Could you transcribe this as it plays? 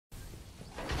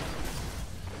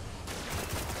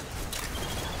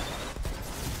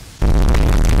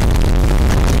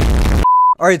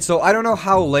Alright, so I don't know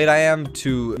how late I am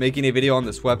to making a video on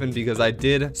this weapon because I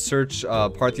did search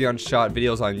Partheon shot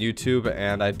videos on YouTube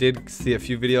and I did see a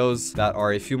few videos that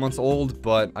are a few months old,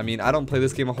 but I mean, I don't play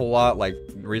this game a whole lot like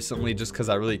recently just because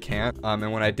I really can't.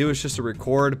 And when I do, it's just to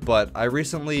record, but I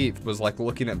recently was like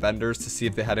looking at vendors to see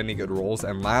if they had any good rolls,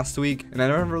 and last week, and I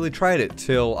never really tried it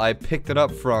till I picked it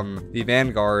up from the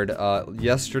Vanguard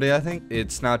yesterday, I think.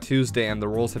 It's now Tuesday and the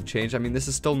rolls have changed. I mean, this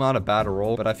is still not a bad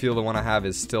roll, but I feel the one I have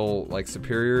is still like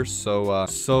superior.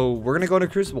 So we're gonna go to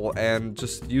Crucible and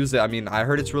just use it. I mean, I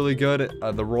heard it's really good.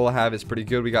 The roll I have is pretty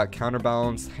good. We got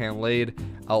counterbalance, hand laid,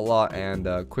 outlaw, and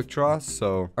quick draw.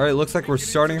 So all right, looks like we're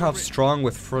starting off strong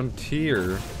with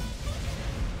Frontier.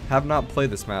 Have not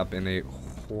played this map in a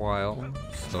while,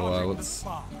 so let's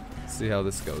see how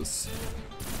this goes.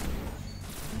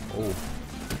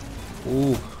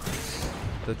 Oh,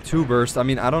 the 2 burst. I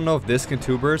mean, I don't know if this can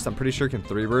 2 burst. I'm pretty sure it can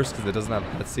 3 burst because it doesn't have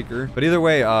Head Seeker. But either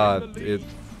way, it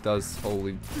does.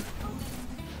 Holy.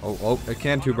 Oh, it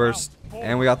can 2 burst.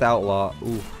 And we got the outlaw.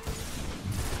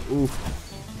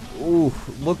 Ooh,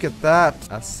 look at that.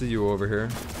 I see you over here.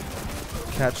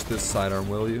 Catch this sidearm,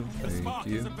 will you? Thank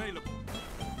you.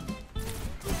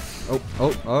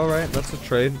 Oh, alright, that's a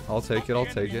trade. I'll take it.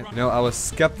 You know, I was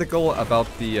skeptical about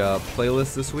the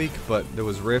playlist this week, but there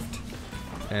was Rift.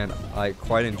 And I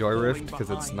quite enjoy Rift because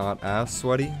it's not as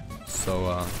sweaty, so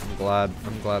I'm glad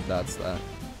that's that.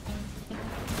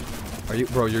 Are you,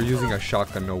 bro? You're using a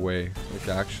shotgun? No way. Like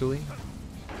actually?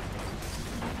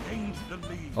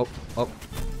 Oh,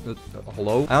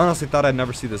 hello? I honestly thought I'd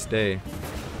never see this day.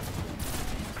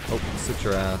 Oh, sit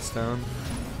your ass down.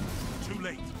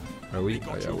 Are we?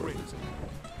 Oh yeah, we're losing.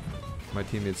 My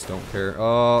teammates don't care.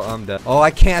 Oh, I'm dead. Oh,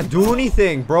 I can't do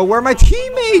anything, bro. Where are my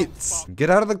teammates? Get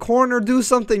out of the corner. Do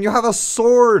something. You have a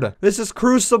sword. This is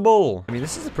Crucible. I mean,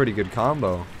 this is a pretty good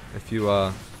combo. If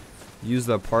you use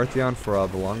the Partheon for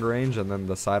the longer range and then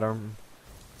the sidearm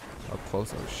up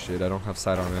close. Oh, shit. I don't have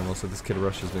sidearm ammo, so this kid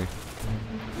rushes me.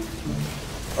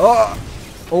 Oh.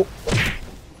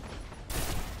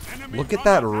 Look at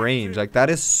that range. Like, that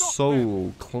is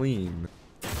so clean.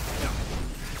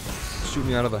 Shoot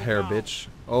me out of the hair, bitch.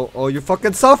 Oh, you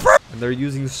fucking self-res! And they're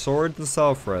using swords and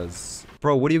self-res.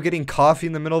 Bro, what are you getting coffee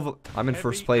in the middle of? I'm in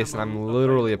first place and I'm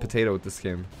literally a potato with this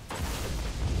game.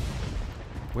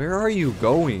 Where are you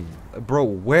going? Bro,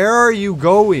 where are you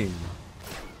going?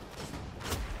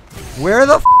 Where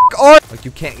the f are you? Like,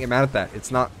 you can't get mad at that.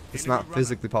 It's not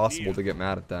physically possible to get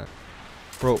mad at that.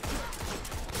 Bro.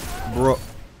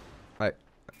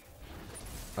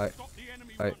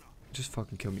 I just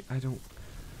fucking kill me. I don't.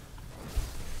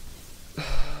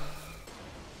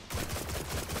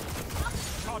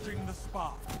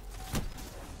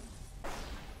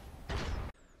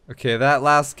 Okay, that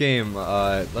last game,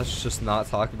 let's just not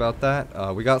talk about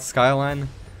that. We got Skyline.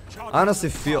 I honestly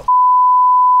feel,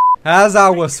 as I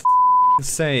was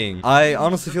saying, I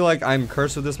honestly feel like I'm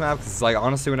cursed with this map because, like,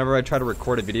 honestly, whenever I try to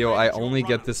record a video, I only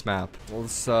get this map.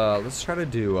 Let's try to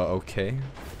do okay.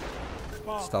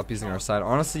 Stop using our side.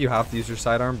 Honestly, you have to use your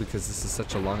sidearm because this is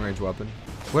such a long-range weapon.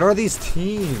 What are these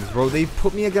teams, bro? They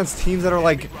put me against teams that are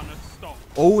like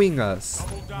owing us.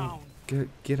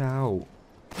 Get out.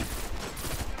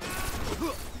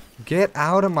 Get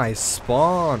out of my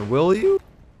spawn, will you?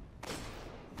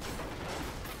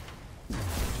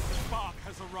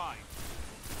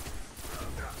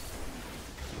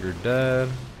 You're dead.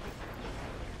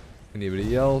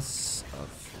 Anybody else? A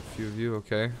few of you,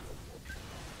 okay.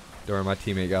 Don't worry, my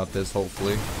teammate got this,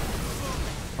 hopefully.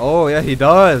 Oh, yeah, he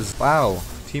does. Wow.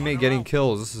 Teammate getting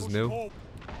kills. This is new.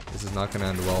 This is not going to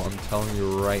end well. I'm telling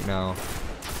you right now.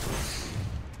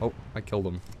 Oh, I killed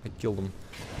him. I killed him.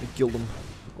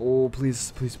 Oh,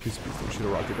 please don't shoot a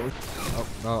rocket. Oh,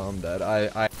 no, I'm dead.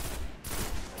 Oh,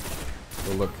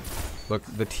 look.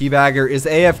 The teabagger is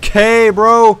AFK,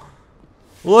 bro.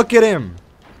 Look at him.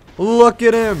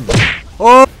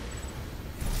 Oh.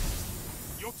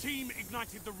 Your team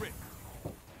ignited the rift.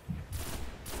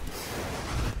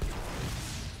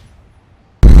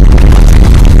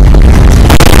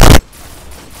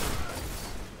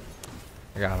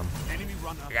 I got him.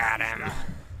 Got him.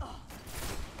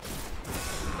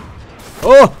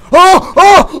 Oh!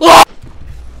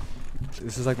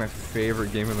 This is like my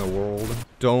favorite game in the world.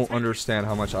 Don't understand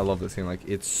how much I love this game. Like,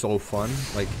 it's so fun.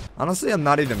 Like, honestly, I'm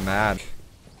not even mad.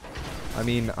 I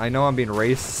mean, I know I'm being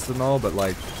racist and all, but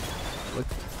like,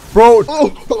 bro.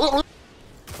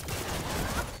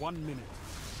 1 minute.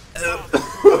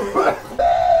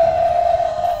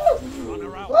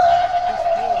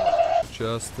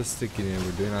 Just the sticky in.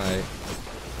 We're doing alright.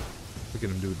 Look at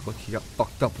him, dude. Look, he got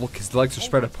fucked up. Look, his legs are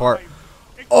spread apart.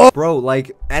 Oh, bro,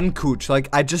 like, Encooch, like,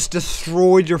 I just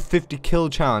destroyed your 50 kill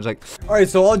challenge. Like, alright,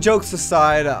 so all jokes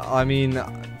aside, I mean,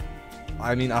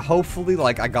 hopefully,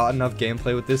 like, I got enough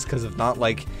gameplay with this, because if not,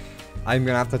 like, I'm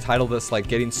gonna have to title this, like,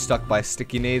 Getting Stuck by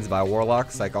Sticky Nades by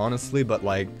Warlocks, like, honestly, but,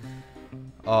 like,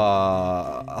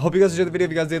 I hope you guys enjoyed the video.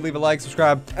 If you guys did, leave a like,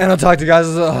 subscribe, and I'll talk to you guys,